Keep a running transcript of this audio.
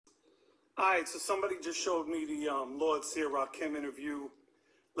All right, so somebody just showed me the Lord Seer Rakim interview.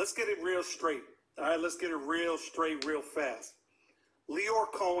 Let's get it real straight. All right, let's get it real straight, real fast.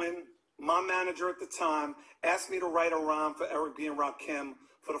 Leor Cohen, my manager at the time, asked me to write a rhyme for Eric B. and Rakim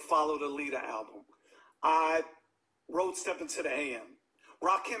for the Follow the Leader album. I wrote Step Into the AM.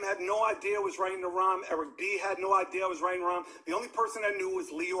 Rakim had no idea I was writing the rhyme. Eric B. had no idea I was writing the rhyme. The only person that knew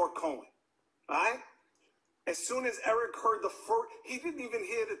was Leor Cohen. All right? As soon as Eric heard the first, he didn't even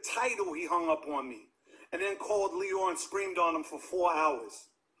hear the title, he hung up on me. And then called Leor and screamed on him for 4 hours.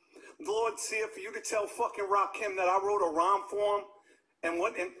 Lord Seer, for you to tell fucking Rakim that I wrote a rhyme for him,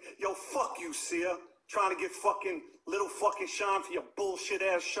 yo, fuck you, Seer. Trying to get fucking little fucking shine for your bullshit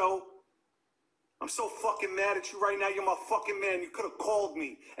ass show. I'm so fucking mad at you right now. You're my fucking man. You could have called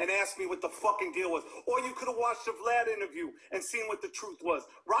me and asked me what the fucking deal was. Or you could have watched the Vlad interview and seen what the truth was.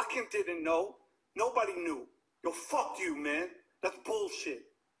 Rakim didn't know. Nobody knew. Yo, fuck you, man. That's bullshit.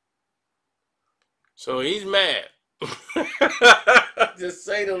 So he's mad. To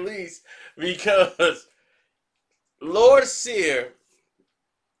say the least, because Lord Seer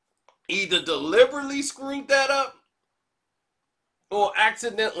either deliberately screwed that up or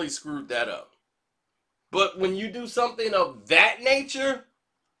accidentally screwed that up. But when you do something of that nature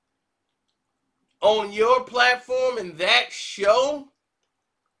on your platform and that show,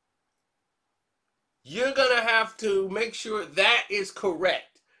 you're going to have to make sure that is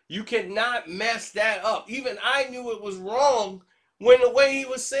correct. You cannot mess that up. Even I knew it was wrong when the way he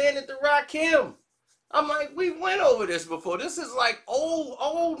was saying it to Rakim. I'm like, we went over this before. This is like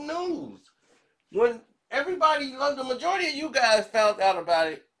old news. When everybody, the majority of you guys found out about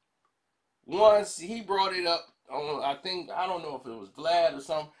it once he brought it up on, I don't know if it was Vlad or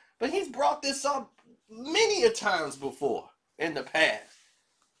something, but he's brought this up many a times before in the past.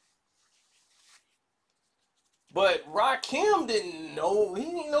 But Rakim didn't know, he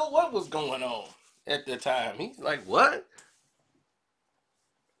didn't know what was going on at the time. He's like, what?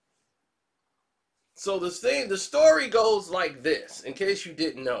 So the story goes like this, in case you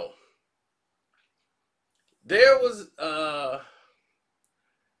didn't know. There was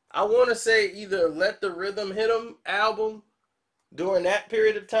I want to say either Let the Rhythm Hit 'Em album during that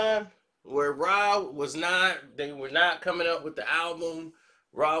period of time where they were not coming up with the album.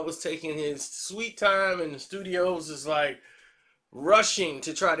 Rob was taking his sweet time and the studios is like rushing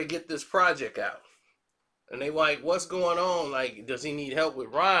to try to get this project out. And they like, what's going on? Like, does he need help with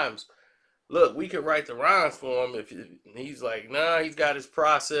rhymes? Look, we could write the rhymes for him. He's like, nah, he's got his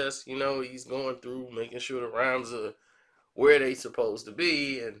process. He's going through making sure the rhymes are where they supposed to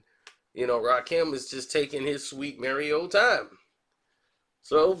be. And, Rakim is just taking his sweet, merry old time.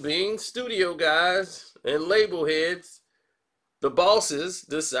 So, being studio guys and label heads, the bosses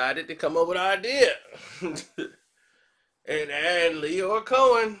decided to come up with an idea. and Leor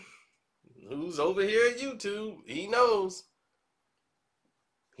Cohen, who's over here at YouTube, he knows.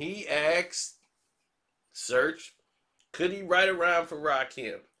 He asked Search, could he write a rhyme for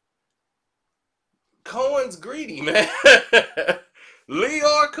Rakim? Cohen's greedy, man.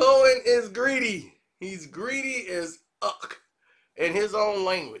 Leor Cohen is greedy. He's greedy as uck in his own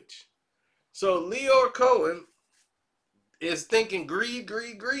language. So Leor Cohen is thinking greed,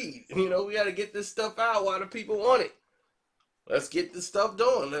 greed, greed. We got to get this stuff out while the people want it. Let's get this stuff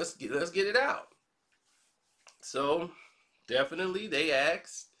done. Let's get it out. So definitely they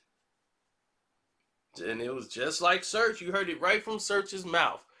asked. And it was just like Search. You heard it right from Search's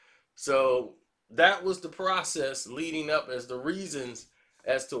mouth. So that was the process leading up as the reasons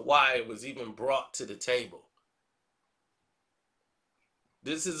as to why it was even brought to the table.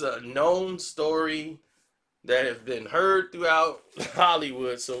 This is a known story that has been heard throughout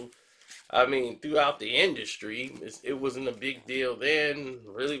Hollywood. So, throughout the industry, it wasn't a big deal then.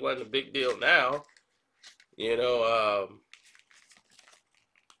 Really wasn't a big deal now.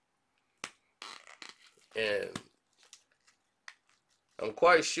 And I'm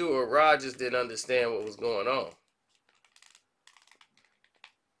quite sure Rod just didn't understand what was going on.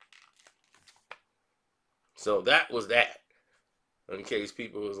 So that was that. In case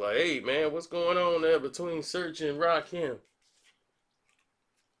people was like, hey man, what's going on there between Search and Rakim?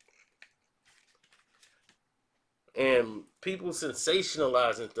 And people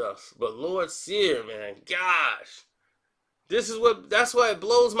sensationalizing stuff. But Lord Seer, man, gosh. That's why it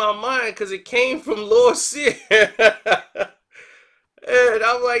blows my mind, because it came from Lord Seer. And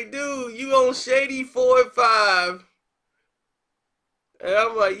I'm like, dude, you on Shady 4 and 5. And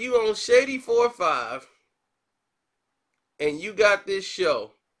I'm like, you on Shady 4 and 5. And you got this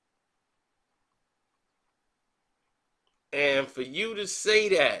show. And for you to say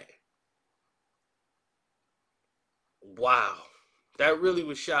that, wow, that really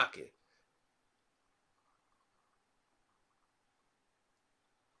was shocking.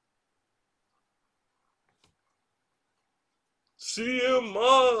 CM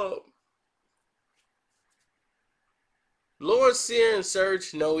Mob. Lord Sear and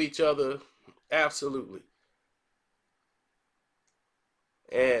Serge know each other absolutely.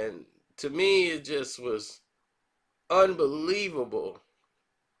 And to me, it just was unbelievable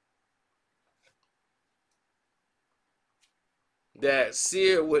that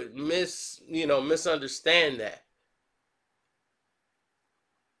Sear would misunderstand that.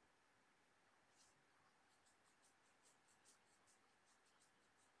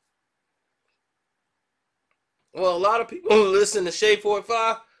 Well, a lot of people who listen to Shade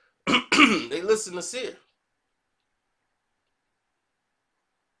 45, they listen to Sear.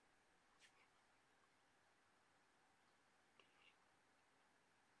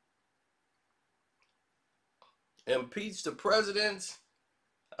 Impeach the presidents,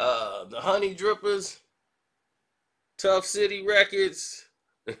 the Honey Drippers, Tough City Records.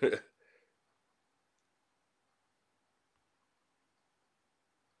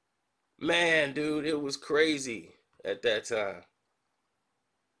 Man, dude, it was crazy at that time.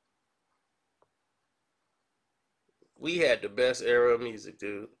 We had the best era of music,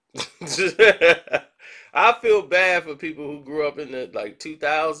 dude. I feel bad for people who grew up in the like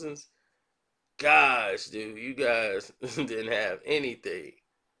 2000s. Gosh, dude, you guys didn't have anything.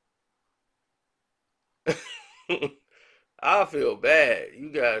 I feel bad. You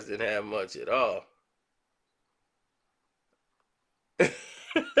guys didn't have much at all.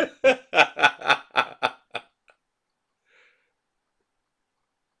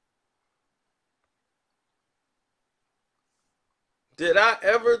 Did I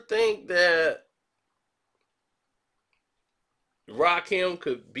ever think that Rakim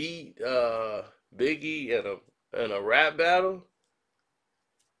could beat Biggie in a rap battle?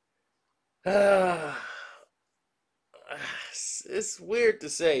 It's weird to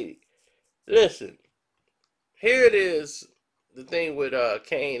say. Listen, here it is. The thing with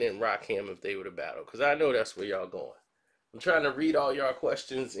Kane and Rakim if they were to battle, because I know that's where y'all going. I'm trying to read all y'all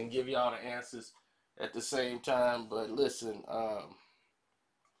questions and give y'all the answers at the same time. But listen,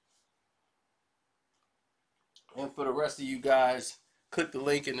 and for the rest of you guys, click the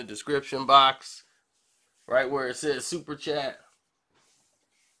link in the description box, right where it says Super Chat,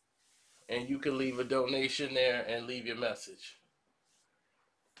 and you can leave a donation there and leave your message.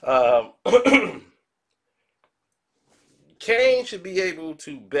 Kane should be able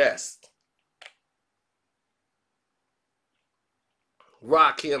to best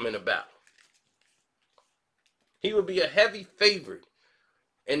rock him in a battle. He would be a heavy favorite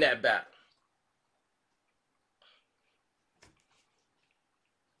in that battle.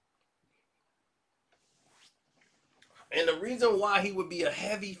 And the reason why he would be a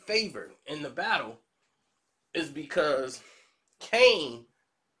heavy favorite in the battle is because Kane,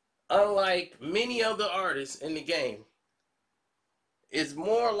 unlike many other artists in the game, is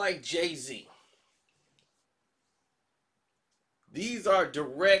more like Jay-Z. These are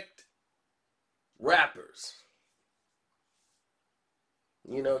direct rappers.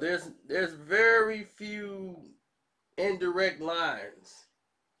 You know, there's very few indirect lines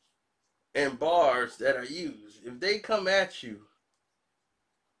and bars that are used. If they come at you,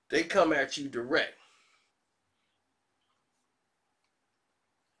 they come at you direct.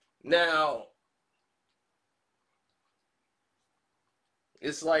 Now,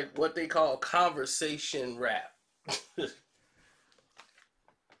 it's like what they call conversation rap. It's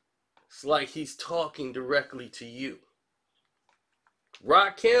like he's talking directly to you.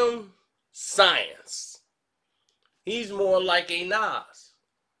 Rakim, science. He's more like a Nas.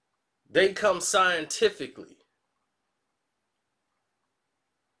 They come scientifically.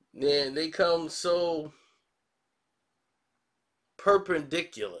 Then they come so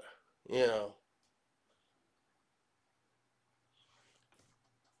perpendicular, you know.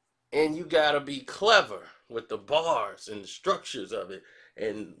 And you gotta be clever with the bars and the structures of it.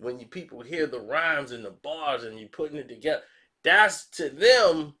 And when people hear the rhymes and the bars and you putting it together, that's to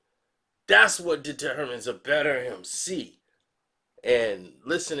them, that's what determines a better MC. And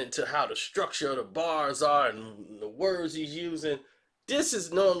listening to how the structure of the bars are and the words he's using, this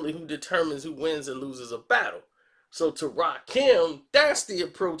is normally who determines who wins and loses a battle. So to Rakim, that's the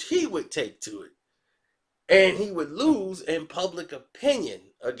approach he would take to it. And he would lose in public opinion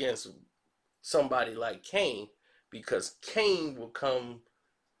against somebody like Kane, because Kane will come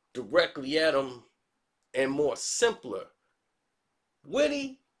directly at him and more simpler.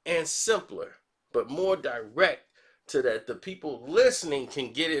 Witty and simpler, but more direct, so that the people listening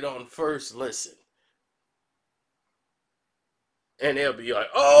can get it on first listen. And they'll be like,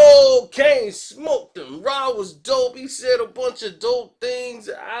 oh, Kane smoked him. Raw was dope. He said a bunch of dope things.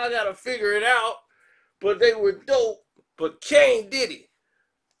 I gotta figure it out. But they were dope. But Kane did it.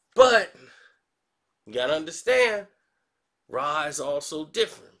 But you gotta understand, Ra is also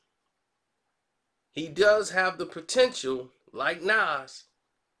different. He does have the potential, like Nas,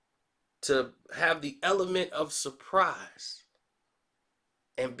 to have the element of surprise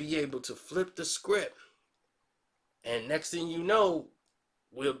and be able to flip the script. And next thing you know,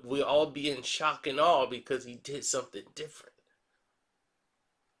 we'll all be in shock and awe because he did something different.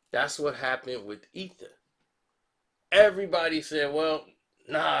 That's what happened with Ether. Everybody said, well,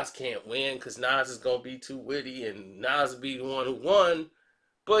 Nas can't win because Nas is going to be too witty and Nas will be the one who won,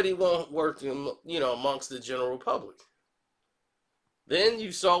 but he won't work amongst the general public. Then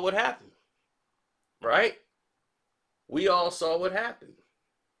you saw what happened, right? We all saw what happened.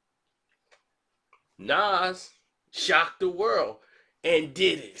 Nas shocked the world and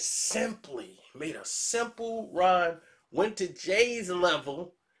did it simply. Made a simple rhyme, went to Jay's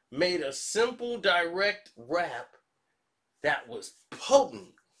level, made a simple direct rap that was potent,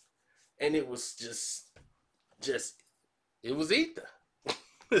 and it was just it was Ether.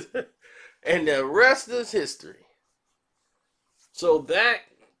 And the rest is history. So that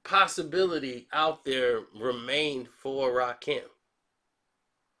possibility out there remained for Rakim.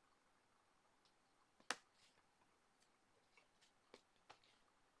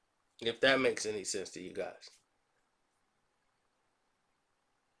 If that makes any sense to you guys.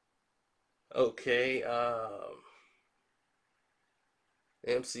 Okay,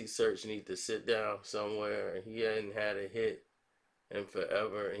 MC Search need to sit down somewhere. He hadn't had a hit in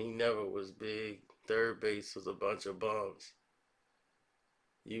forever. He never was big. Third base was a bunch of bums.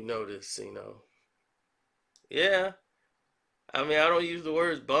 You know this, Yeah, I mean I don't use the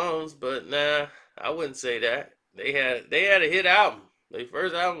words bums, but nah, I wouldn't say that. They had a hit album. Their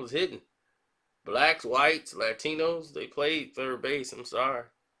first album was hitting. Blacks, whites, Latinos, they played third base. I'm sorry.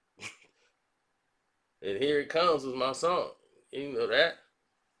 And Here It Comes was my song. You know that.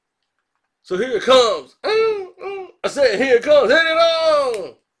 So here it comes. I said, here it comes. Hit it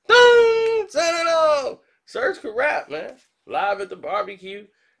on. Set it on. Serge could rap, man. Live at the barbecue.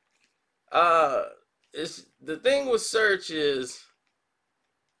 Uh, it's the thing with Serge is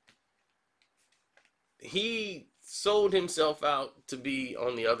he sold himself out to be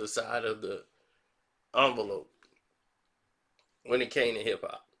on the other side of the envelope when it came to hip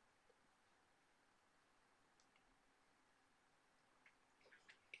hop.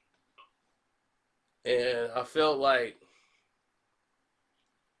 And I felt like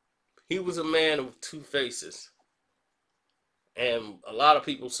he was a man of two faces. And a lot of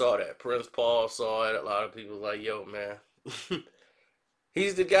people saw that. Prince Paul saw it. A lot of people like, yo, man.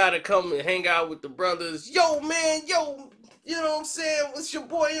 He's the guy to come and hang out with the brothers. Yo, man, yo, you know what I'm saying? What's your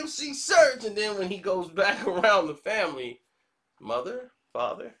boy MC Serge? And then when he goes back around the family, mother,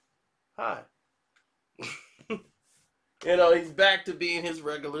 father, hi. He's back to being his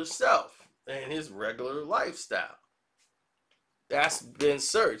regular self and his regular lifestyle. That's been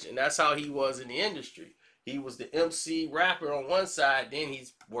Serge, and that's how he was in the industry. He was the MC rapper on one side, then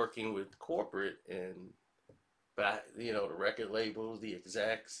he's working with corporate and the record labels, the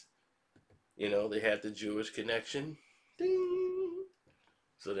execs. They had the Jewish connection. Ding.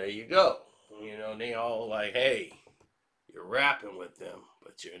 So there you go. They all like, hey, you're rapping with them,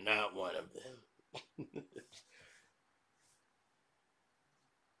 but you're not one of them.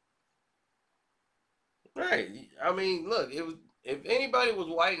 Right. I mean, look, it was if anybody was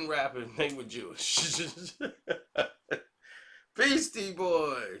white and rapping, they were Jewish. Beastie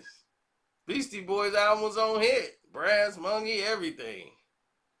Boys. Beastie Boys album was on hit. Brass Monkey, everything.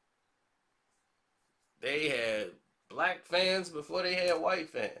 They had black fans before they had white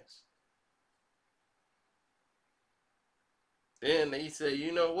fans. Then they say,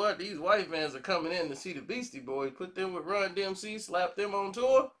 you know what? These white fans are coming in to see the Beastie Boys. Put them with Run DMC, slap them on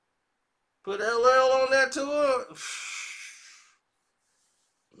tour. Put LL on that tour.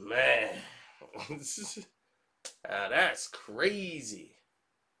 Man. That's crazy.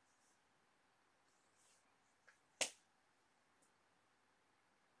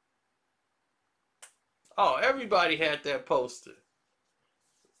 Oh, everybody had that poster.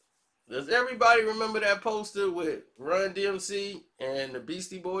 Does everybody remember that poster with Run DMC and the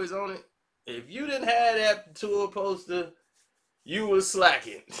Beastie Boys on it? If you didn't have that tour poster, you was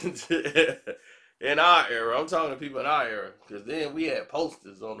slacking. In our era, I'm talking to people in our era, because then we had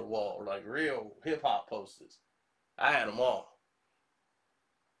posters on the wall, like real hip hop posters. I had them all.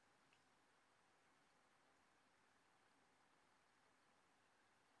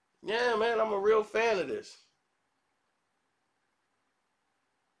 Yeah, man, I'm a real fan of this.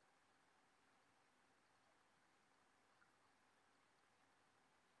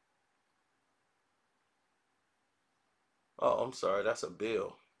 Oh, I'm sorry. That's a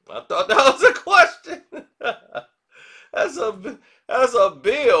bill. I thought that was a question. that's a that's a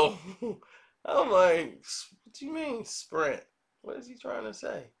bill. I'm like, what do you mean sprint? What is he trying to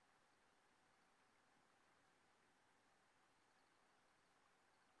say?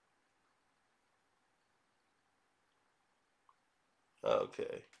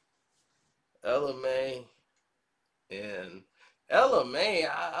 Okay, Ella May and Ella May.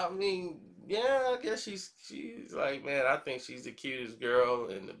 I mean, yeah, I guess she's like, man, I think she's the cutest girl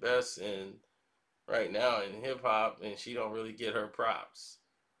and the best in right now in hip hop, and she don't really get her props.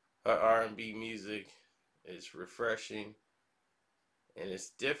 Her R&B music is refreshing and it's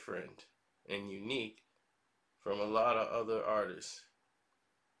different and unique from a lot of other artists.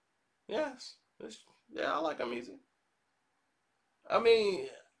 Yes, yeah, I like her music. I mean,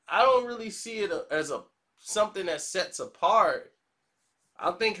 I don't really see it as a something that sets apart.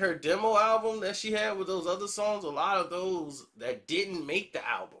 I think her demo album that she had with those other songs, a lot of those that didn't make the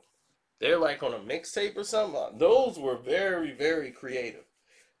album, they're like on a mixtape or something. Those were very, very creative.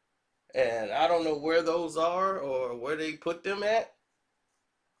 And I don't know where those are or where they put them at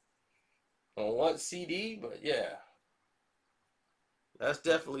on what CD, but yeah, that's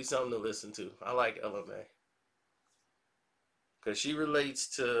definitely something to listen to. I like LMA because she relates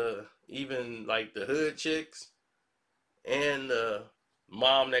to even like the hood chicks and the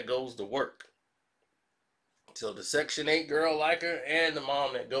mom that goes to work. So the Section 8 girl like her and the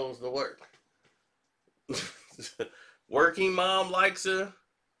mom that goes to work. Working mom likes her,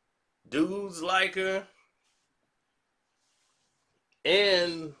 dudes like her,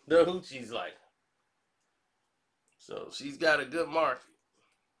 and the hoochies like her. So she's got a good market.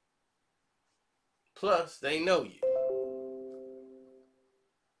 Plus, they know you.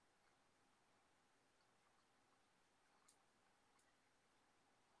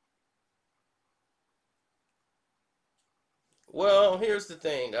 Well, here's the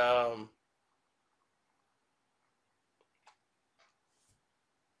thing. I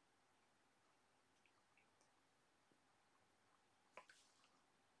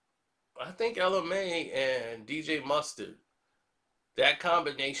think LMA and DJ Mustard, that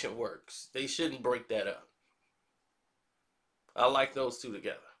combination works. They shouldn't break that up. I like those two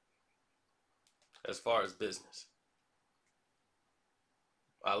together as far as business.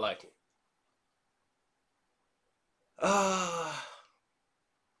 I like it. Ah,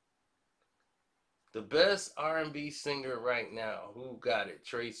 the best R&B singer right now. Who got it?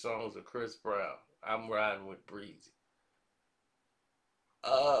 Trey Songz or Chris Brown? I'm riding with Breezy.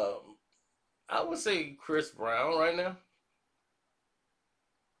 Um, I would say Chris Brown right now.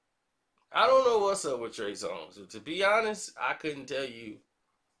 I don't know what's up with Trey Songz. To be honest, I couldn't tell you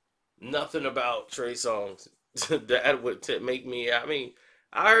nothing about Trey Songz that would make me. I mean,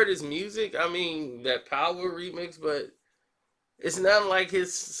 I heard his music. I mean, that Power remix, but it's not like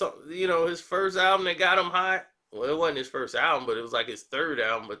his first album that got him hot. Well, it wasn't his first album, but it was like his third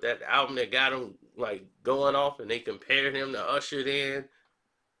album. But that album that got him like going off, and they compared him to Usher then,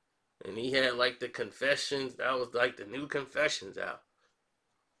 and he had like the Confessions. That was like the new Confessions out.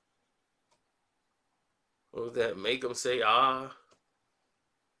 What was that? Make him say ah,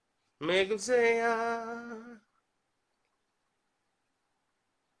 make him say ah.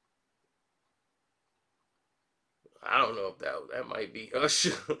 I don't know if that might be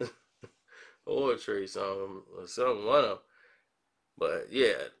Usher or Trey song or some one of them. But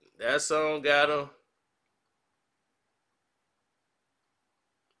yeah, that song got him.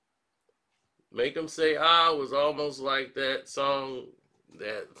 Make him say ah was almost like that song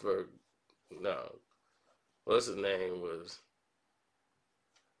that for no, what's his name was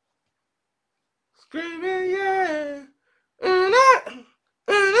screaming yeah.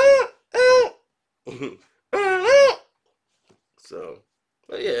 So,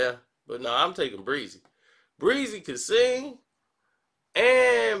 but yeah, but no, I'm taking Breezy. Breezy could sing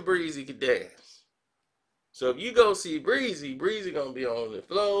and Breezy could dance. So if you go see Breezy, Breezy gonna be on the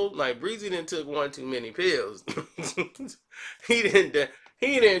floor. Like Breezy didn't took one too many pills. he didn't.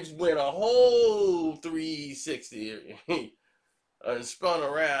 He didn't went a whole 360 and spun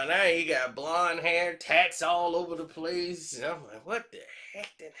around. Now he got blonde hair, tats all over the place. And I'm like, what the heck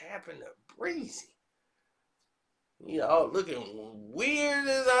did happen to Breezy? You all looking weird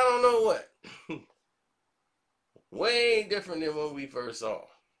as I don't know what. Way different than when we first saw him.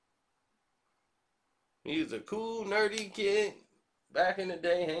 He was a cool, nerdy kid back in the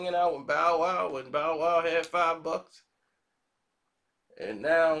day, hanging out with Bow Wow when Bow Wow had $5. And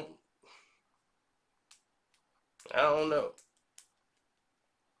now, I don't know.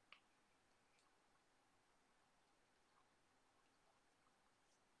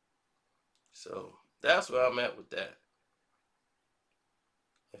 So that's where I'm at with that.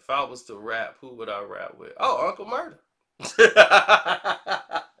 If I was to rap, who would I rap with? Oh, Uncle Murder.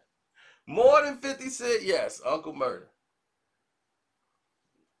 More than 50 Cent, yes, Uncle Murder.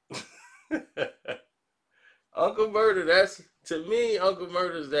 Uncle Murder, that's, to me, Uncle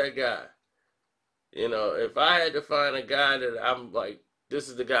Murder's that guy. You know, if I had to find a guy that I'm like, this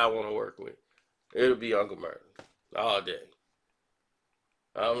is the guy I want to work with, it'll be Uncle Murder all day.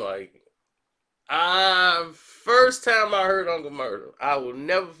 I'm like, first time I heard Uncle Murder, I will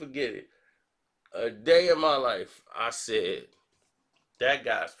never forget it. A day in my life, I said, that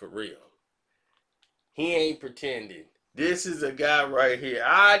guy's for real. He ain't pretending. This is a guy right here.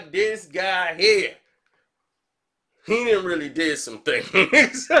 This guy here. He didn't really did some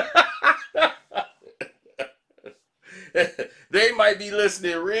things. They might be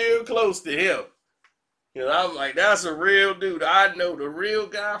listening real close to him. You know, I'm like, that's a real dude. I know the real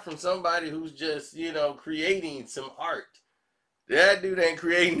guy from somebody who's just, creating some art. That dude ain't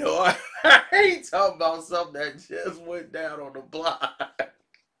creating no art. I ain't talking about something that just went down on the block.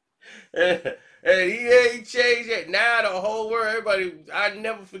 And he ain't changed it. Now the whole world, everybody, I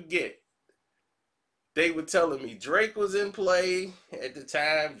never forget. They were telling me Drake was in play at the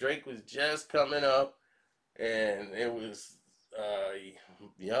time. Drake was just coming up. And it was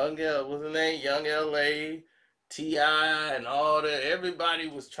Young L, what's his name? Young LA, T.I., and all that. Everybody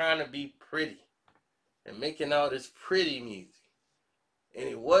was trying to be pretty and making all this pretty music. And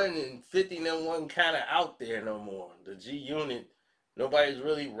it wasn't, and 50 and them wasn't kind of out there no more. The G Unit, nobody's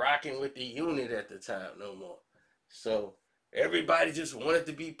really rocking with the unit at the time no more. So everybody just wanted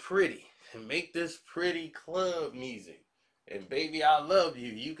to be pretty and make this pretty club music. And baby, I love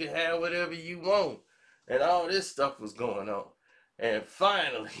you. You can have whatever you want. And all this stuff was going on. And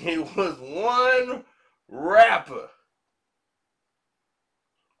finally, it was one rapper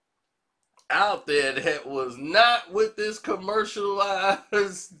out there that was not with this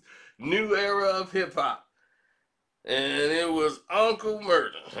commercialized new era of hip hop. And it was Uncle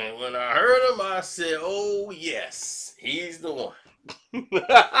Murder. And when I heard him, I said, oh, yes, he's the one.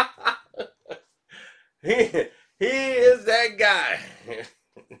 he is that guy.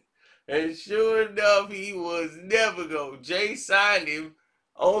 And sure enough, he was never going. Jay signed him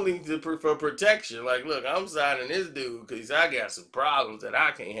only for protection. Like, look, I'm signing this dude because I got some problems that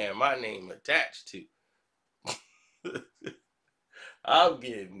I can't have my name attached to. I'm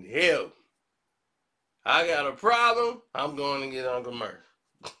getting him. I got a problem. I'm going to get Uncle Murder.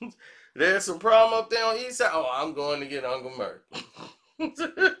 There's some problem up there on East Side. Oh, I'm going to get Uncle Murder.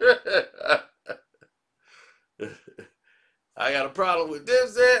 I got a problem with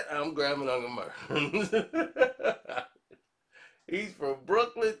Dipset. I'm grabbing Uncle Murder. He's from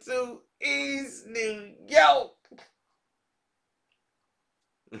Brooklyn too. East New York.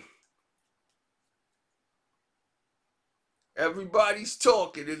 Everybody's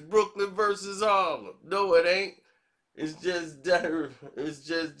talking. It's Brooklyn versus Harlem. No, it ain't. It's just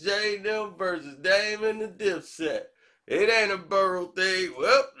J and them versus Dame and the Dipset. It ain't a borough thing.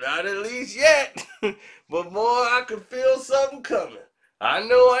 Well, not at least yet. But more, I can feel something coming. I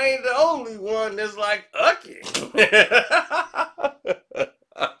know I ain't the only one that's like, ucky.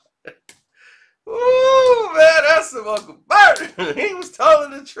 Ooh, man, that's some Uncle Bert. He was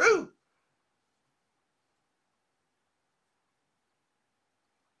telling the truth.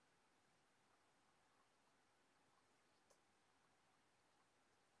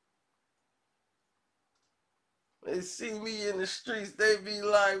 They see me in the streets, they be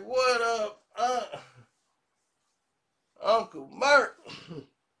like, what up, Uncle Mert?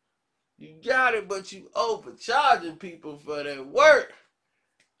 You got it, but you overcharging people for their work.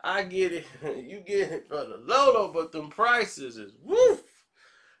 I get it. You get it for the Lolo, but them prices is woof.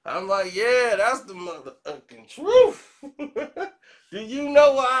 I'm like, yeah, that's the motherfucking truth. Do you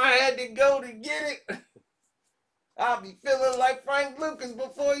know where I had to go to get it? I'll be feeling like Frank Lucas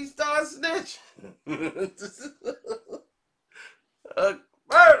before he starts snitching.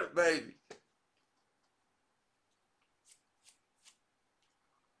 Murder, baby.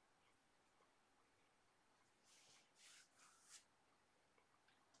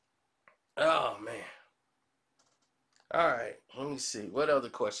 Oh, man. All right, let me see. What other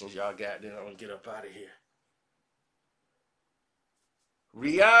questions y'all got? Then I'm going to get up out of here.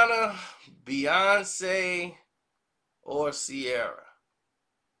 Rihanna, Beyonce, or Sierra?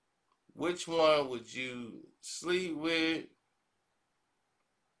 Which one would you sleep with?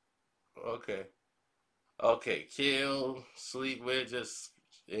 Okay. Okay, kill, sleep with, just,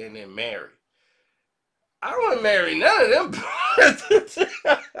 and then marry. I wouldn't marry none of them.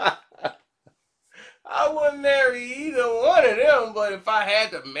 I wouldn't marry either one of them, but if I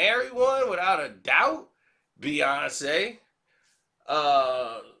had to marry one without a doubt, Beyonce.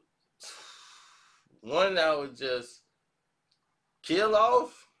 One I would just kill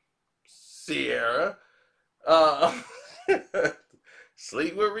off Sierra.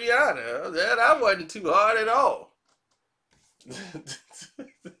 Sleep with Rihanna. That wasn't too hard at all.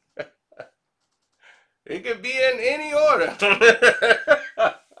 It could be in any order.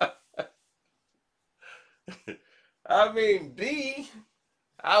 I mean, B,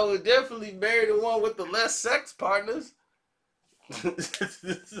 I would definitely marry the one with the less sex partners.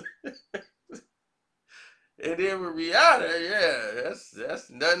 And then with Rihanna, yeah, that's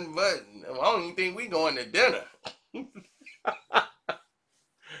nothing but. I don't even think we going to dinner.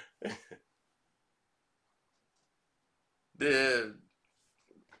 then,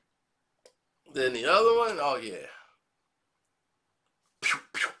 then the other one, oh yeah.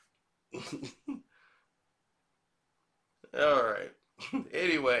 All right.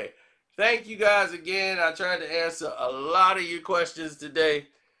 Anyway, thank you guys again. I tried to answer a lot of your questions today.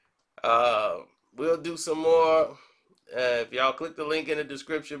 We'll do some more. If y'all click the link in the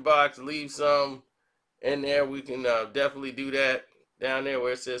description box, leave some in there. We can definitely do that down there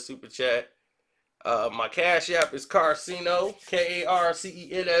where it says super chat. My cash app is Carceno,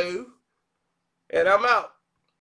 Karceno, and I'm out.